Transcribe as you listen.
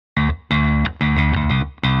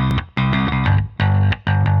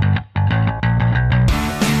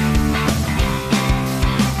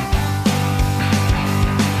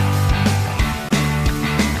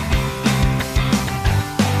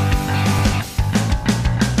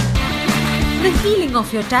The healing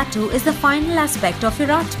of your tattoo is the final aspect of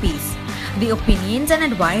your art piece. The opinions and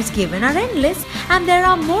advice given are endless, and there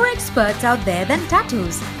are more experts out there than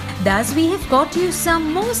tattoos. Thus, we have got you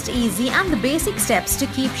some most easy and the basic steps to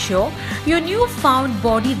keep sure your newfound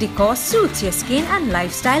body decor suits your skin and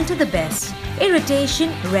lifestyle to the best.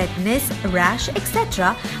 Irritation, redness, rash,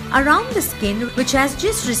 etc. around the skin which has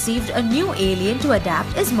just received a new alien to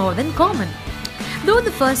adapt is more than common. Though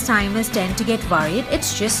the first timers tend to get worried,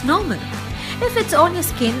 it's just normal. If it's on your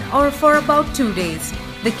skin or for about 2 days,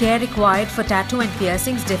 the care required for tattoo and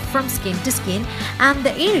piercings differ from skin to skin and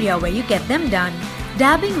the area where you get them done.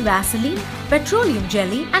 Dabbing Vaseline, petroleum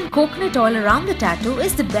jelly and coconut oil around the tattoo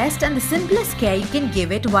is the best and the simplest care you can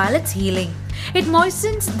give it while it's healing. It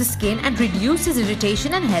moistens the skin and reduces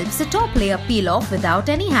irritation and helps the top layer peel off without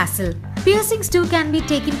any hassle. Piercings too can be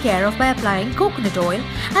taken care of by applying coconut oil,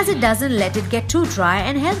 as it doesn't let it get too dry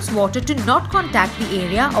and helps water to not contact the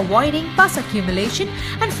area, avoiding pus accumulation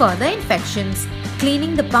and further infections.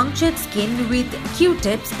 Cleaning the punctured skin with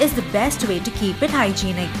Q-tips is the best way to keep it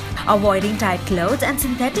hygienic. Avoiding tight clothes and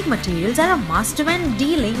synthetic materials are a must when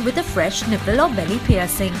dealing with a fresh nipple or belly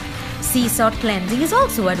piercing. Sea salt cleansing is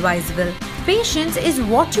also advisable. Patience is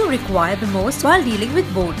what you require the most while dealing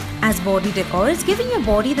with both, as body decor is giving your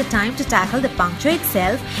body the time to tackle the puncture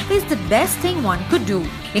itself is the best thing one could do.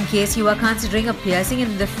 In case you are considering a piercing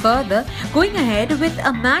in the further, going ahead with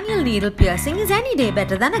a manual needle piercing is any day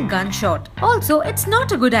better than a gunshot. Also, it's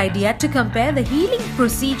not a good idea to compare the healing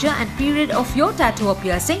procedure and period of your tattoo or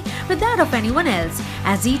piercing with that of anyone else,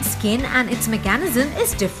 as each skin and its mechanism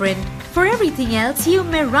is different. For everything else, you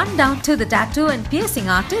may run down to the tattoo and piercing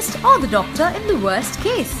artist or the doctor in the worst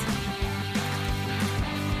case.